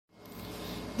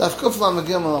Daf Kuf Lamed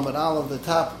Gimel Amud Aleph, the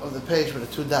top of the page with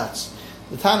the two dots.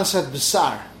 The Tana said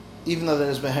Besar, even though there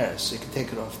is Beheres, so you can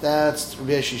take it off. That's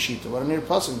Rabbi Shishita. What I need a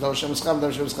pasuk, Davar Shem Eschab,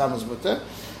 Davar Shem Eschab is Butter.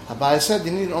 Abai said,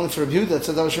 you need it only for Rabbi Yehuda, that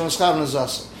said Davar Shem Eschab is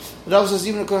Zasa. But Rav says,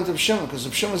 even according to B'Shimon, because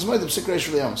B'Shimon is Moed, the P'sik Reish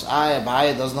V'Yamas.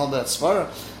 Abai doesn't know that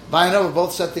Svara. Abai and Rav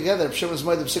both said together, B'Shimon is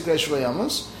Moed, the P'sik Reish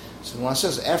V'Yamas. So one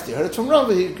says, after he heard it from Rav,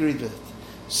 he agreed with it.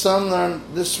 Some learn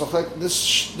this course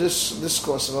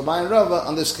of Abai and Rava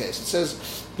on this case. It says,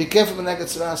 be careful when Neged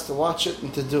Tzeras to watch it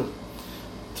and to do.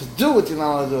 To do it, you're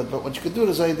not allowed to do it. But what you could do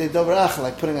is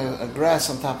like putting a grass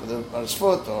on top of his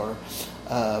foot or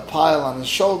a pile on his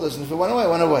shoulders. And if it went away, it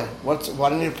went away. Why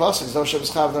do you need a pasuk?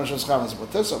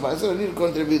 So I said, I need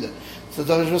according to the Vida. So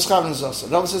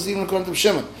Rava says, even according to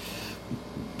Shimon.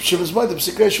 Shimon's mind, the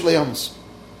P'sikresh Le'yamus.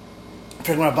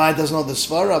 Abai doesn't know the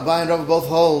Svara. Abai and Rava both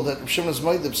hold that Shimon's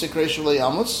mind, the P'sikresh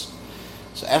Le'yamus.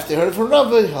 So after he heard it from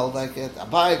Rava, he held like it.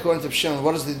 Abai, according to Shimon,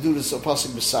 what does he do to this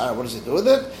pasuk Besar? What does he do with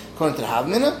it? According to the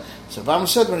Havmina. So Abraham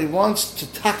said when he wants to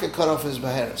cut off his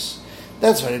Beheres.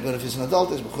 That's very good if he's an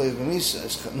adult. He's B'choyev B'misa.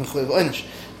 He's B'choyev B'onish.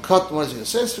 Cut, what is he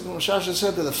going to say? Shasha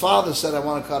said that the father said, I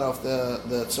want to cut off the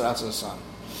Tzeratz of the son.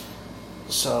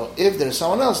 So if there's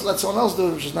someone else, let someone else do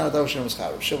it, which is not a Davar Shem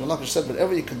Eschab. Shimon Lakish said,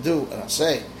 whatever you could do, and I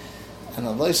say, and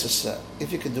a Loisasa,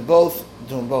 if you could do both,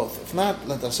 do them both. If not,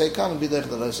 let us say come and be there for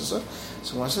the Loisasa.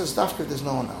 So when I says Dafka, there's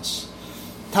no one else.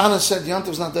 Tana said, Yontav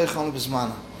is not Deich only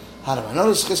Bismana. How do I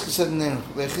notice? Chizki said in there,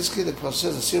 Chizki, the Pasuk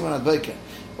says, the Sirman at Beiker.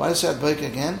 Why does it say at Beiker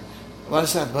again? Why does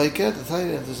it say at Beiker? To tell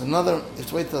you that there's another, you have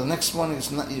to wait till the next morning,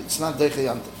 it's not Deich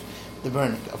Yontav, the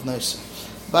burning of Noisa.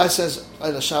 Bai says,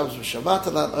 Oila Shabbos b'Shabbat,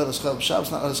 Oila Schel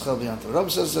b'Shabbos, not Oila Schel b'Yontav. Rob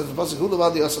says that the Pasuk, Hu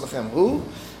levadi yosel lechem, who,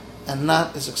 and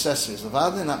not his accessories.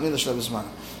 Levadi, not Mila Shel Bismana.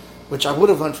 Which I would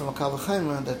have learned from a Kal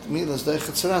V'Chaim, that Mila is Deich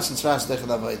Tzeras, and Tzeras is Deich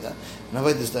Avodah, and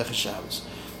Avodah is Deich Shabbos.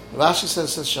 Rashi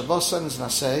says Shabbosan is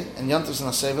Nasei, and Yontav is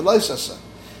Nasei v'Loisasa.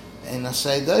 And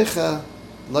Nasei Deicha,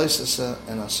 Loisasa,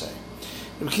 and Nasei.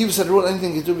 Rabbi Kiva said, rule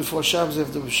anything you do before Shabbos, you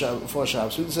have to do before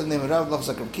Shabbos. We said, name it Rav, Lach,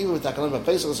 like Rabbi Kiva, with Takalim, by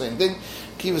Pesach, the same thing.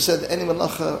 Kiva said, any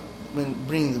Malacha,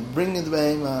 bring the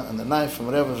Behema, and the knife, and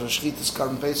whatever, Shechit is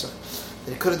carbon Pesach,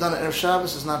 that he could have done it Erev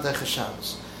Shabbos, is not Deicha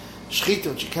Shabbos. Shechit,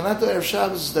 what you cannot do Erev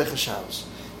Shabbos, is Deicha Shabbos.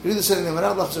 You either said, name it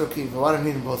Rav, Lach, Rabbi Kiva, why do I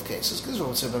need in both cases? Because we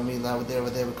would say, Bamila, over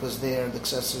there, because there, the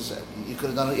accessories, you could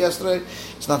have done it yesterday,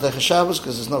 it's not Deicha Shabbos,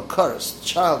 because there's no chorus. The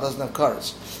child doesn't have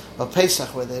chorus. But Pesach,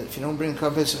 if you don't bring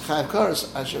Kar Pesach Chayav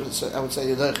Karas, I would say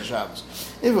you're Deicha Shabbos.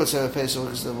 If it would say Pesach,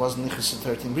 because there wasn't Nichas in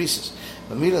 13 Brises.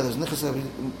 But Mila, there's Nichas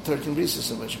in 13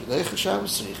 Brises, in which Deicha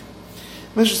Shabbos, Tzrich.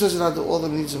 Mishnah says you do all the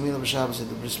needs of Mila b'Shabbos, you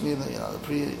do Bris Mila, you do the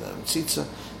Priya, you do the Tzitza,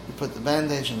 you put the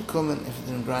bandage and the kumin. If you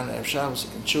didn't grind Erev Shabbos,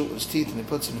 you can chew it with his teeth, and he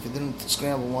puts it. If you didn't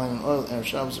scramble wine and oil Erev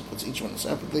Shabbos, he puts each one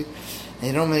separately. And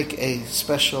you don't make a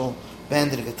special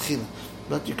bandage at Tchila.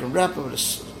 But you can wrap it with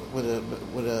a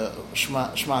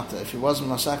shmata. If he wasn't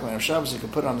masak on Erev Shabbos, he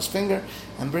could put it on his finger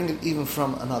and bring it even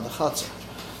from another chatzah.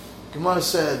 Gemara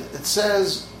said, it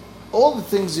says all the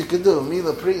things you could do,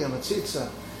 Mila, Priya, Matzitza.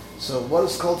 So what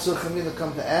does Kol Tzurcha Mila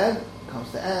come to add? It comes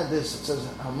to add this. It says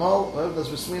Hamal, whatever does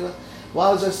Bismillah.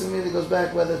 While it's just Mila, goes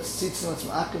back whether it's Tzitzin, it's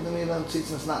Ma'akav the Mila, and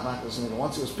Tzitzin, it's not Ma'akav the Mila.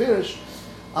 Once it was Pirish,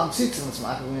 Tzitzin, it's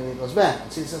Ma'akav the Mila, it goes back.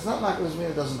 Tzitzin, it's not Ma'akav the Mila,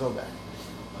 it doesn't go back.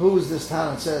 Who is this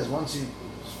town that says once you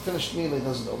finished Mila, it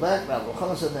doesn't go back? Rabbi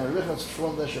Yochanan said, it's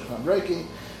Shmuel Shulchan Reiki. It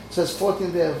says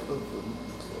 14 day,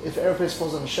 if Erev Pesach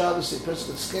falls on the Shabbos, the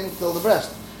person could skin till the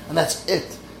breast. And that's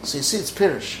it. So you see, it's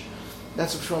Pirish.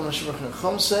 That's what Shmuel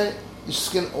Shulchan say, you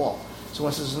skin all. So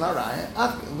when it says Naraya,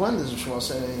 when does Shmuel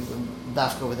say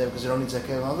Dafka over there because you don't need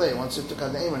Zeker Aveh? Once you took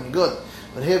out the aim and you're good.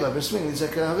 But here by Bris Mila, you need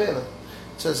Zeker Aveh. It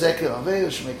says Zeker Aveh, you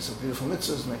should make some beautiful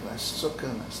mitzvahs, make a nice sukkah,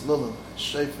 a nice lulav, a nice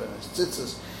shofar, a nice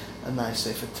tzitzis, a nice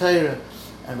Sefer Torah,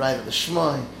 and write with the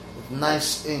Shmoy, with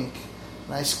nice ink,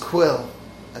 nice quill,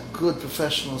 a good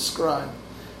professional scribe,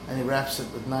 and he wraps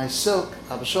it with nice silk.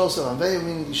 Abba Shol said,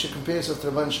 meaning you should compare yourself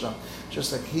to Rabban Shalom.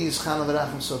 Just like he's Chana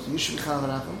V'Rachim, so you should be Chana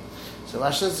V'Rachim. So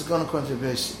Rashi says it's going according to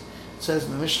Rabbi Yossi. It says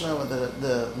in the Mishnah whether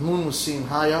the moon was seen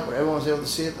high up, or everyone was able to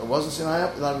see it, or wasn't seen high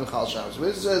up, you're not allowed to be Chal Shabbos. But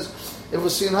it says if it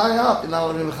was seen high up, you're not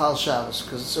allowed to be Chal Shabbos,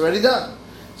 because it's already done.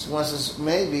 So one says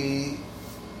maybe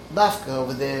Dafka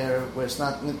over there, where it's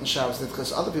not Nitn Shabbos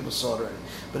Litches, other people saw it already.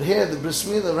 But here, the Bris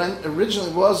Mila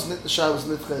originally was Nitn Shabbos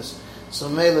Litches, so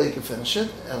Mela you can finish it.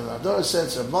 And Adorah said,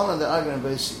 Rabbanan, they're arguing in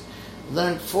Beisi.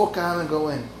 Learn 4 kahanim go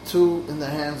in, 2 in their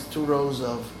hands, 2 rows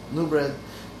of new bread,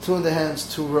 2 in their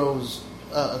hands, 2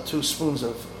 spoons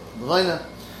of levaina,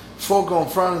 4 go in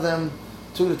front of them,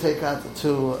 2 to take out the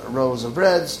 2 rows of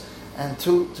breads, and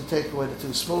 2 to take away the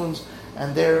 2 spoons.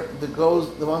 And there, the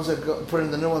ones that put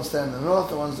in the new ones stand in the north,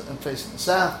 the ones that facing the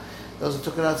south. Those who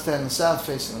took it out stand in the south,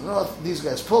 facing the north. These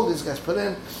guys pulled, these guys put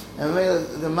in, and made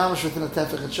the mamash within a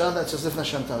tefach each other. That's as if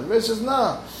Hashem Talmud. Rebbe says,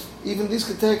 no, even these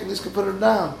could take it, these could put it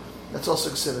down. That's also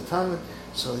considered Talmud.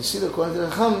 So you see, according to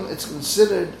the Chum, it's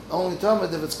considered only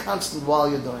Talmud if it's constant while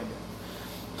you're doing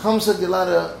it. Chum said you're allowed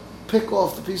to pick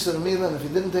off the piece of the meal, and if you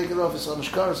didn't take it off, it's on the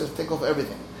shkar, so you have to take off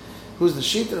everything. Who's the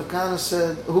sheet? And Kana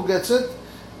said, who gets it?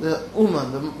 The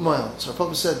Uman, the Moil. So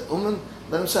Papa said, Uman,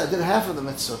 let him say, I did half of the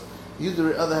mitzvah. You do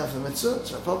the other half of the mitzvah.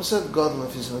 So Papa said, Godel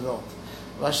if he's an adult.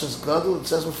 Rashi says, Godel, it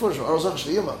says before, so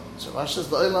Rashi says,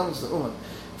 the Olam is the Uman.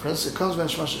 For instance, it comes when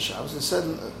Shemash Shabbos. It said,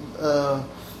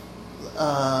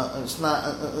 it's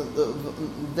not,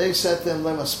 they said to him,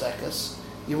 Lema Spekas,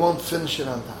 you won't finish it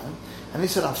on time. And he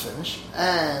said, I'll finish.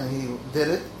 And he did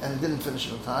it, and he didn't finish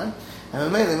it on time. And he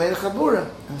made a chabura,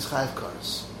 and it's chayav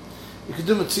kares. You could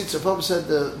do mitzitza. Papa said,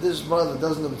 this brother that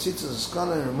doesn't do mitzitza is a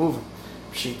skana, and remove him.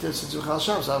 Pshita, since Michal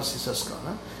Shabbos, obviously says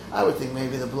skana. I would think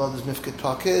maybe the blood is mifkit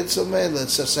pakid, so maybe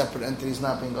it's a separate entity, it's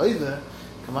not being either.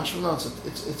 Kamash no,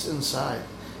 it's inside.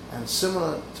 And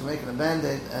similar to making a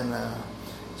band-aid and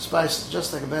spice,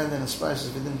 just like a band-aid and spices,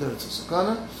 if you didn't do it, it's a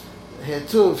sakana. Here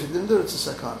too, if you didn't do it, it's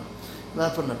a sakana.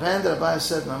 Not putting a band-aid, Abai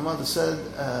said, my mother said,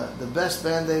 the best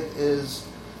band-aid is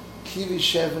kivi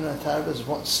shevin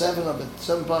atarba,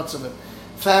 seven parts of it,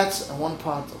 fats and 1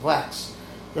 part of wax.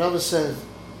 The other said,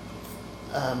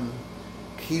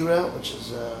 kira, which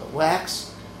is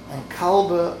wax, and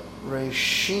kalba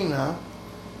reshina,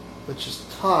 which is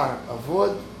tar of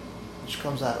wood, which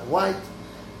comes out of white,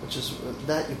 which is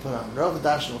that you put on. Rav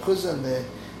Dash and Chuzah and the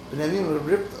Benyamim were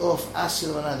ripped off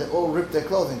Asil and they all ripped their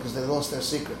clothing because they lost their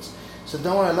secrets. So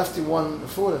don't worry, I left you one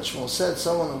before that Shmuel said,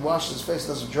 someone who washes his face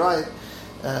doesn't dry it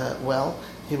well,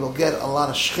 he will get a lot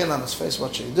of shchin on his face.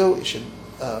 What should he do? He should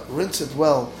rinse it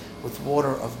well with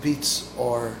water of beets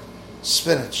or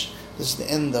spinach. This is the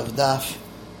end of Daf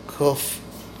Kuf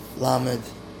Lamed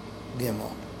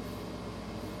Gimel.